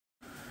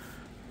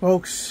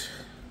Folks,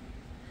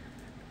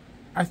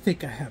 I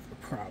think I have a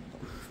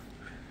problem.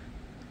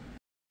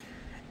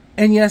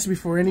 And yes,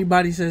 before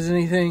anybody says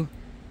anything,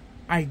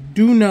 I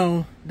do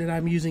know that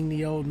I'm using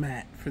the old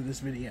mat for this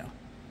video.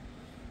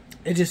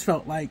 It just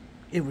felt like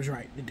it was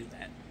right to do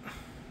that.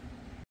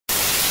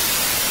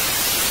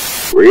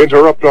 We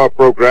interrupt our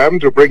program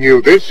to bring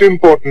you this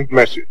important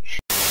message.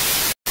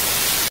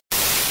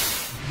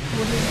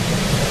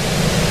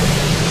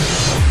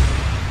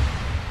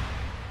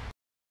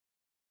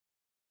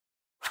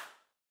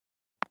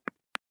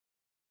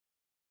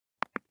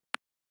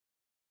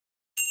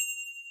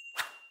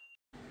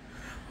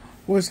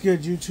 What's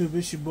good, YouTube?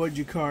 It's your boy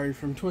Jakari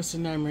from Twisted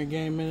Nightmare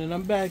Gaming, and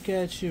I'm back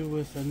at you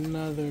with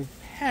another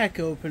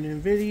pack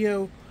opening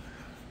video.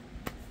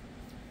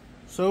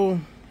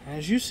 So,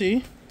 as you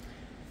see,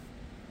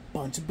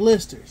 bunch of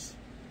blisters.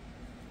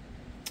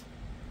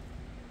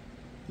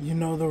 You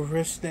know the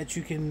risk that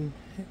you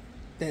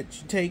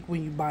take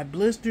when you buy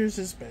blisters,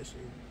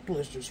 especially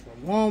blisters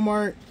from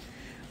Walmart,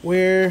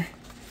 where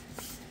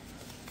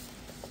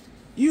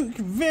you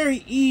can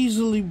very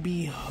easily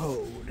be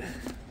hoed.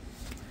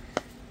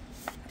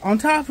 On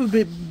top of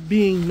it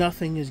being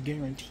nothing is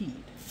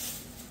guaranteed.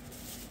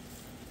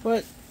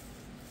 But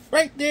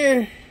right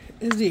there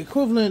is the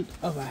equivalent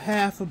of a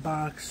half a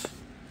box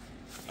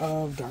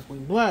of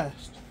Darkwing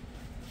Blast.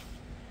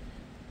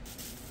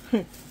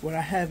 What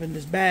I have in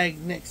this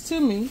bag next to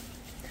me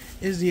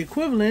is the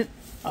equivalent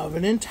of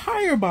an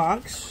entire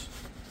box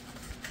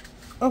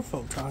of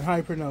Photon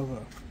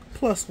Hypernova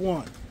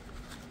 +1.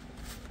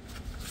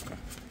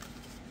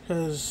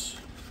 Because,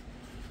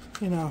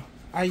 you know,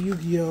 I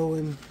Yu-Gi-Oh!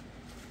 And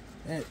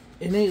that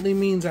innately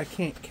means I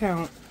can't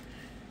count,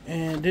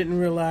 and didn't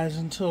realize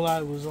until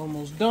I was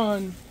almost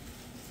done,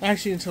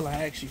 until I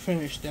actually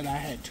finished, that I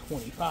had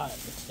 25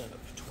 instead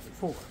of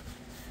 24.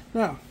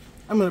 Now,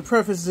 I'm going to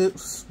preface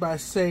this by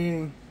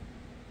saying,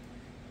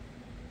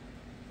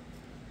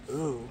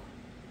 I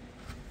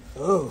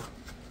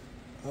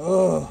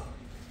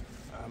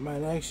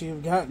might actually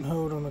have gotten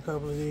hoed on a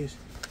couple of these,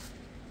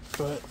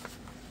 but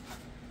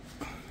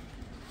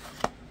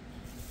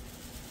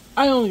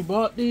I only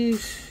bought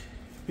these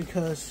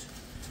because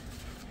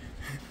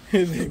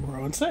they were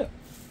on sale.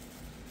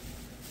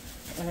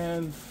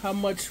 And how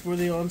much were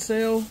they on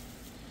sale?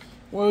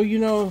 Well, you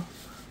know,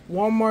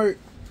 Walmart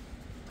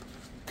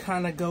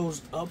kind of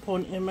goes up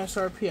on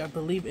MSRP. I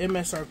believe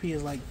MSRP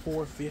is like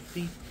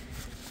 $4.50.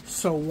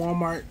 So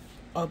Walmart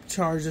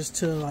upcharges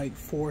to like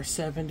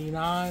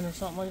 $4.79 or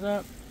something like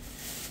that.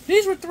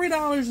 These were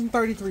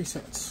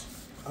 $3.33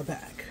 a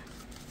bag.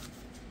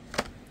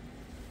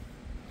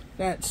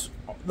 That's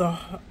the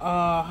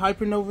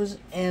Hypernovas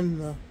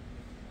and the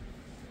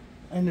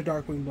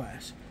Darkwing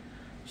Blast.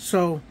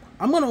 So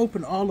I'm gonna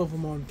open all of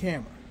them on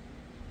camera,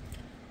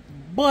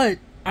 but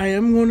I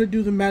am going to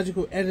do the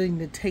magical editing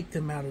to take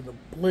them out of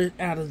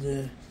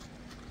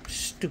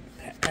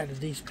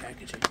these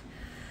packaging.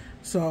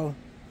 So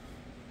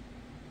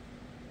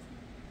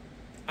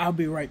I'll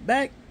be right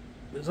back.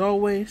 As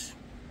always,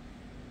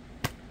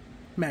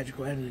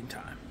 magical editing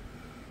time.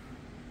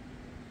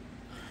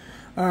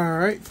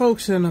 Alright,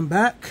 folks, and I'm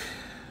back.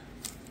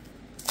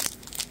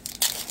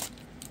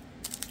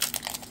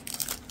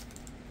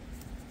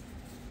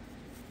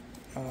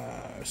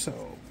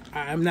 So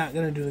I'm not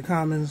going to do the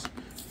commons.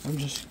 I'm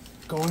just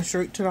going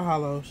straight to the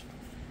hollows.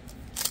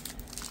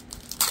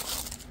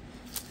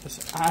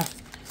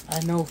 I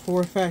know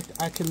for a fact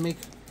I can make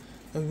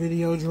a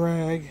video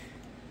drag.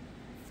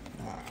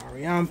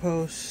 Ariane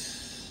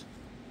posts.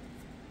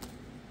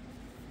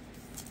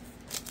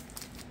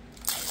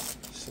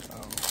 So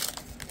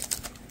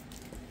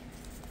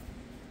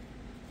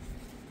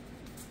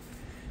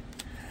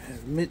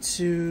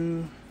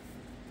Mitsu.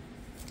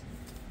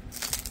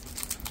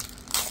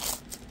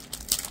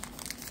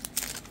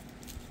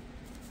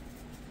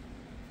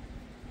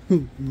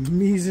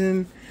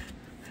 Mizan.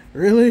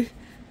 Really?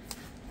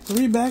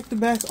 3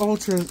 back-to-back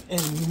ultras,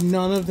 and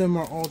none of them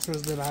are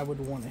ultras that I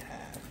would want to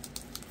have.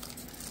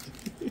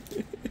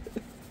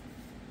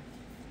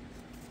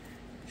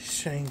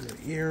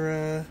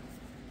 Shangri-Era.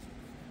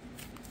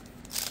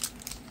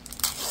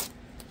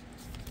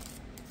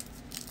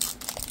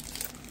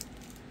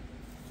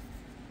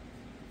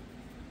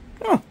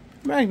 Oh,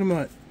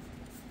 Magnemite.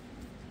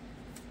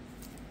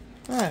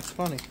 That's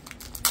funny.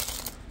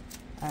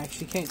 I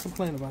actually can't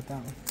complain about that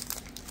one.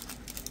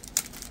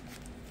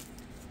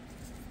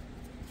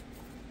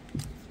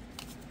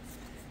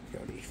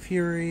 Yodi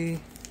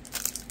Fury.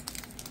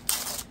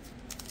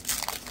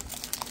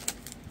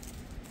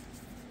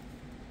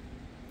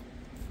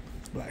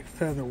 Black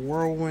Feather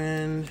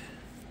Whirlwind.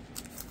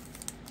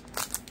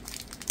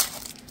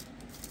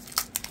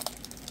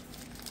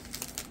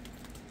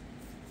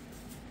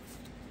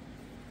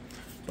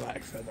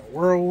 Black Feather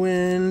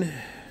Whirlwind.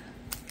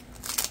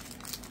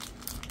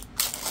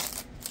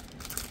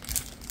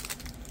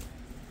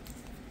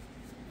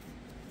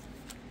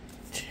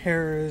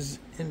 Terrors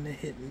in the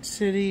Hidden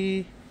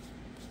City.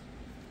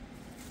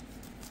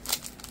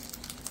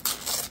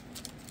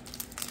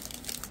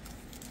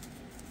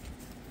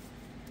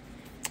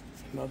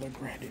 Another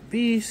Granted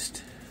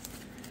Beast.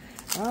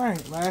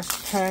 Alright,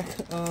 last pack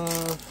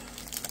of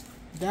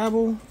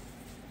Dabble.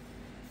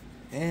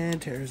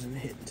 And Terrors in the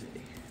Hidden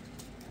City.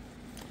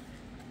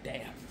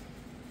 Damn.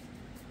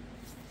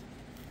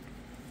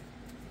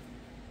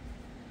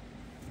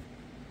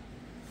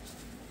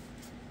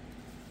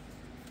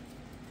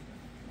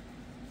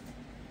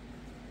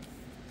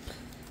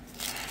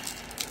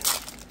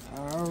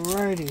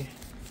 Alrighty.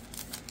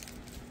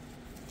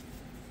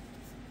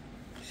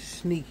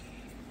 Sneaky.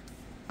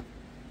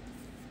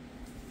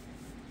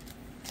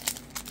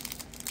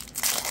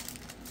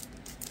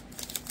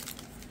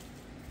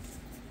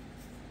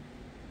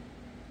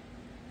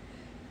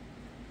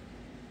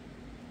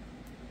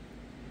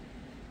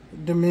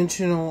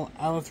 Dimensional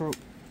Allothrope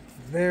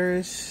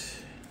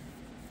Varus.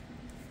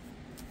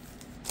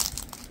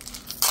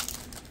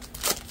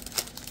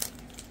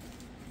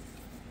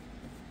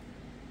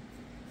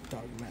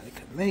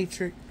 Dogmatic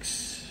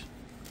Matrix.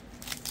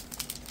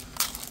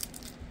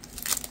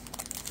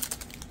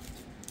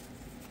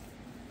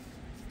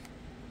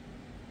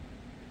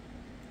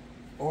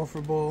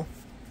 Orphaball.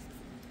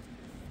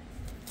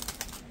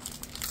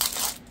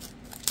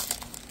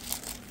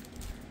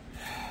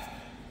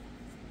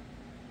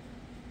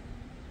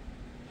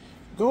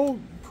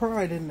 Gold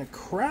Pride and the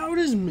crowd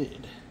is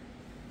mid.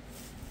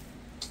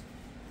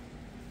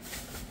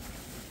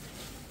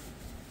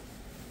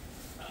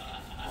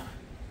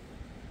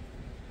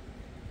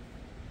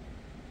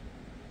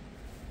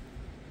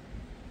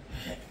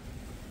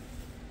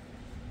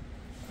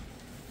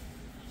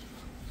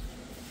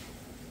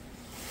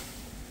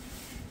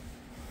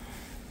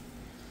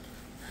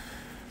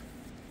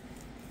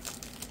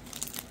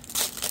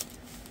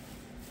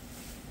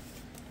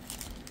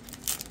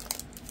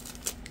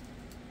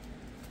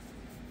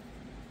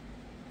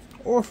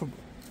 Orphaball.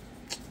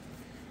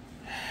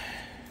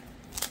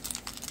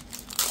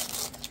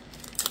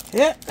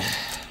 Yep.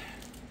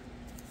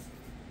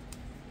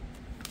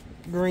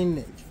 Green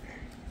Ninja.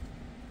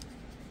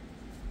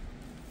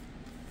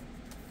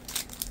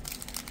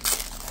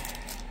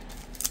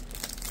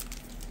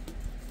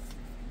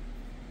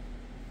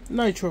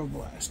 Nitro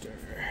Blaster.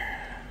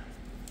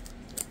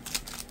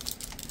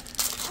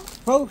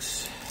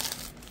 Folks,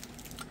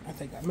 I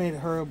think I made a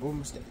horrible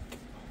mistake.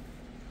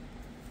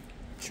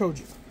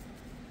 Choju.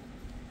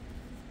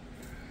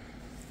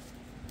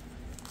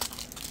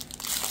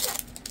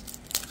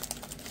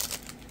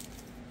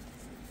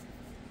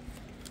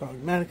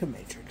 Dogmatic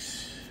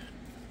Matrix.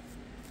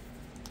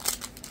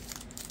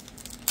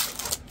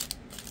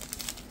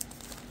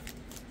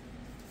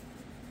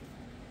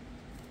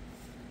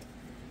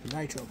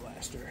 Nitro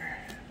Blaster.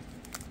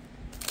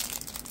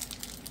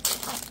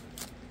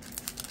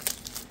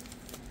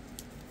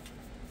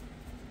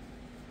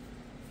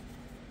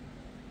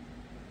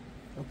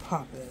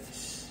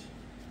 Apophis.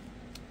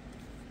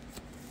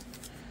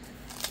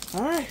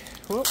 Alright,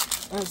 well,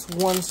 that's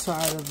one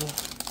side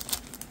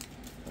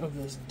of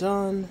this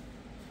done.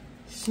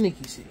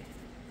 Sneaky C.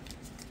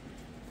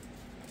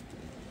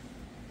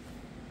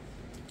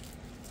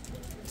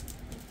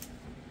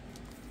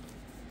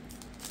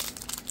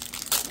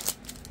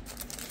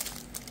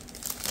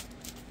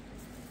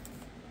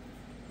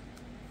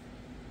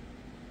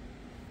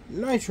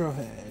 Nitro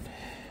Head.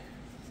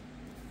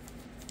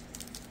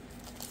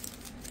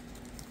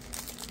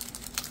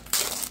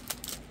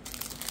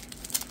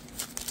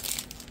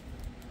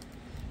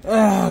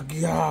 Oh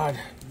God,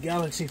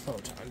 Galaxy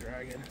Photon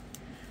Dragon.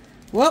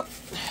 Well,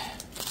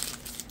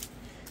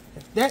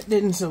 if that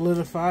didn't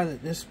solidify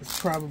that this was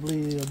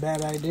probably a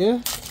bad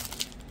idea,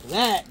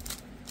 that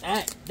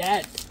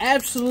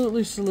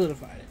absolutely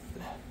solidified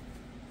it.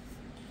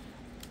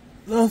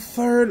 The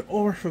third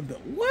Orphaball.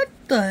 What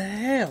the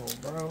hell,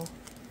 bro?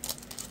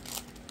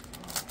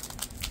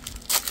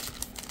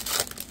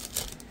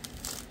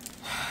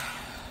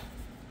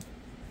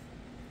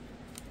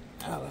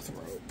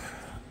 Allothrope.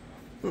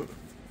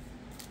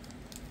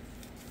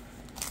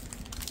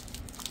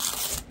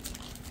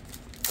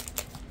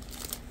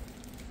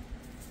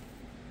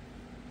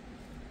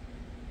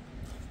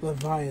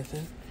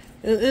 Leviathan.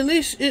 At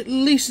least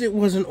it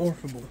wasn't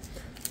Orphaball.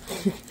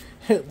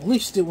 At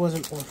least it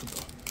wasn't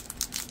Orphaball.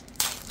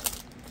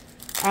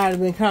 I'd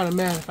have been kind of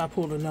mad if I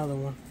pulled another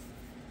one.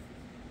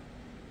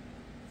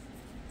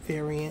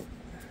 Variant.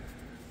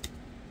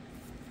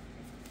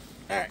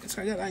 Alright,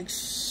 so I got like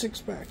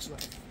 6 packs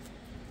left.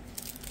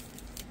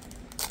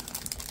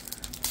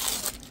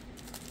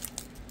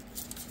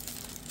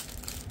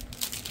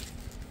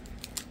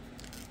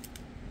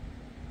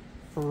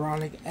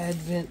 Pharaonic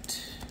Advent.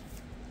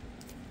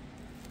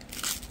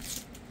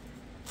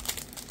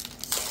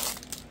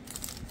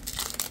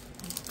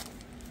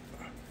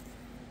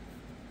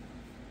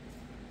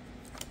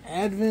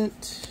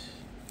 Advent.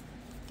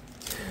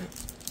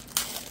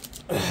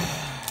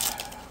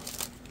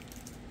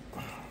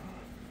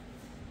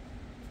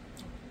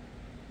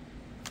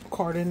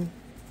 Cardin.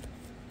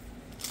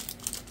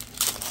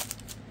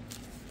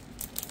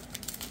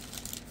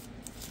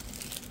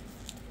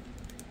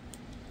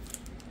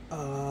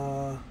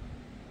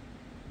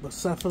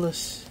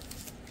 Bucephalus.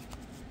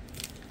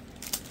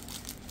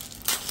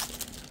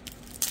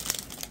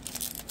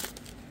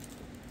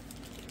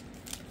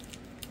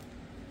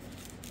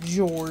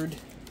 Jord.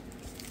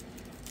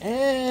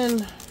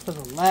 And for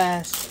the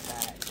last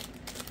pack,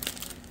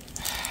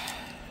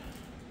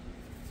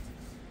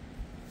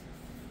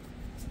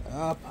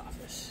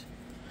 Apophis.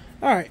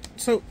 Alright,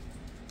 so,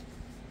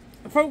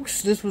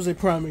 folks, this was a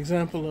prime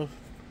example of,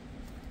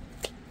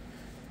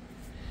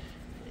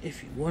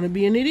 if you want to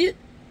be an idiot,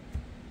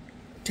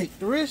 take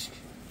the risk.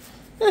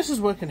 This is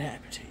what can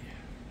happen to you.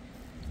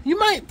 You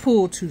might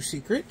pull 2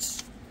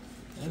 secrets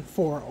and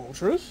 4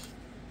 ultras.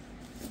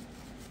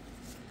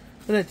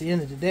 But at the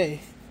end of the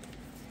day,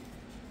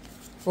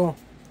 well,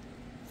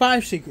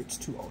 5 secrets,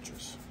 2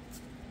 ultras.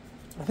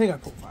 I think I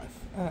pulled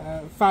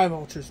 5. 5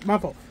 ultras. My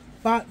fault.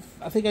 I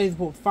think I either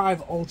pulled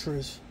 5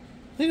 ultras.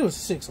 I think it was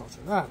 6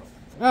 ultras. I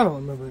don't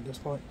remember at this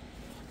point.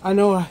 I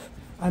know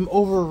I'm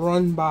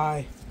overrun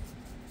by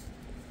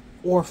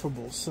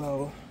Orphables,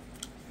 so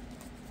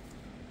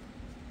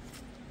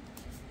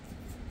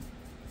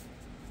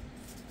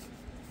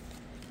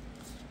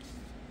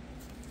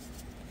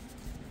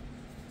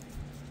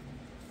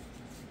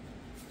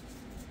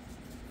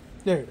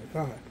there it is.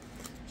 Okay.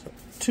 So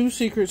 2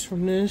 secrets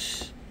from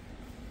this.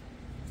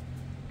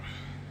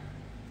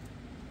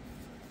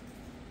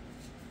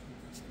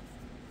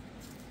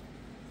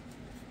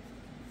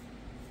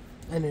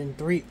 And then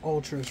 3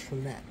 ultras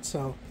from that.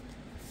 So,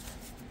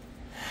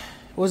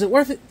 was it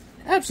worth it?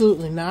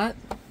 Absolutely not.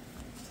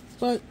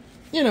 But,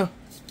 you know,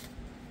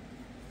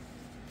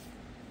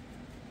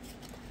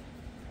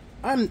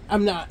 I'm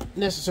not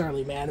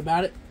necessarily mad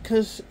about it,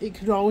 because it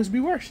could always be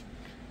worse.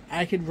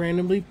 I could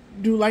randomly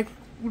do like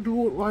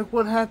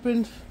what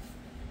happened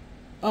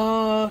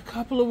a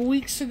couple of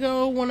weeks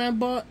ago when I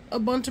bought a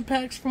bunch of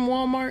packs from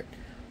Walmart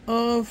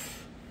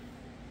of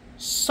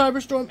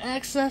Cyberstorm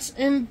Access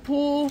and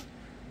pull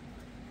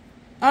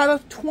out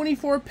of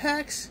 24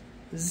 packs,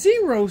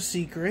 0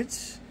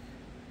 secrets.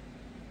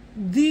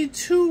 The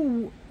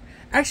 2,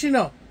 actually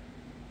no,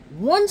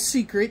 1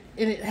 secret,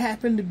 and it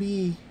happened to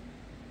be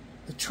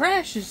the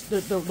trashiest,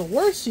 the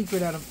worst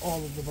secret out of all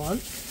of the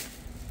bunch.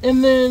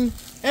 And then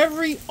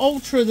every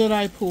ultra that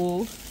I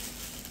pulled,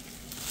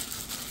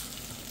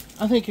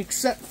 I think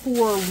except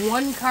for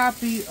 1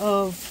 copy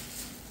of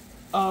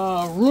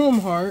Room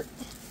Heart,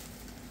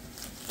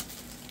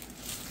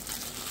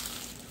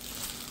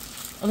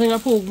 I think I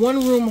pulled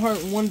 1 Room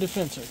Heart and 1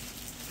 Defensor.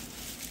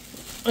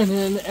 And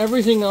then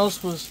everything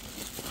else was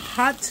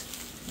hot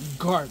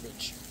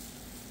garbage.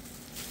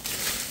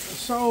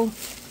 So,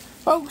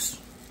 folks,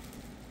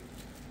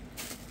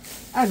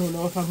 I don't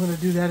know if I'm going to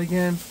do that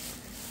again.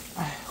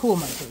 Who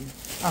am I kidding?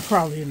 I'll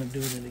probably end up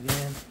doing it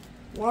again.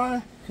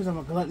 Why? Because I'm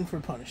a glutton for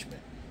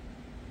punishment.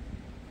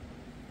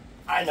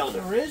 I know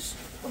the risk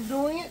of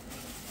doing it.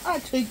 I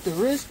take the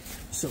risk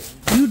so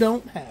you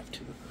don't have to.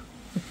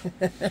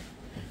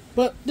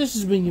 But this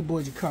has been your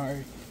boy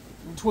Jakari,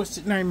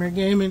 Twisted Nightmare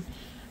Gaming.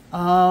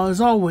 As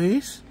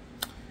always,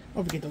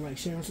 don't forget to like,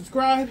 share, and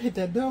subscribe. Hit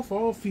that bell for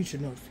all future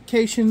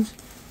notifications.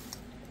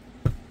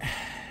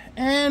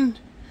 And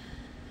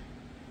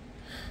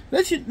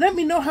let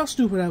me know how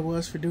stupid I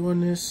was for doing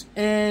this.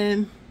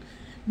 And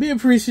be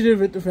appreciative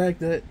at the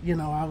fact that, you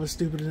know, I was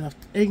stupid enough.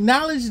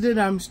 Acknowledge that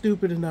I'm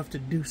stupid enough to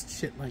do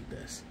shit like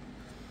this.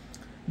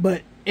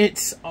 But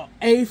it's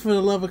A, for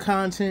the love of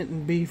content,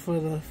 and B, for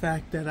the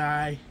fact that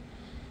I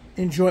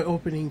enjoy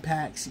opening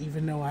packs,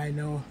 even though I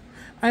know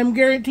I'm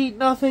guaranteed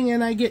nothing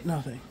and I get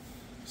nothing.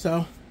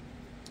 So,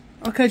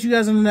 I'll catch you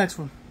guys in the next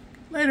one.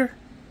 Later.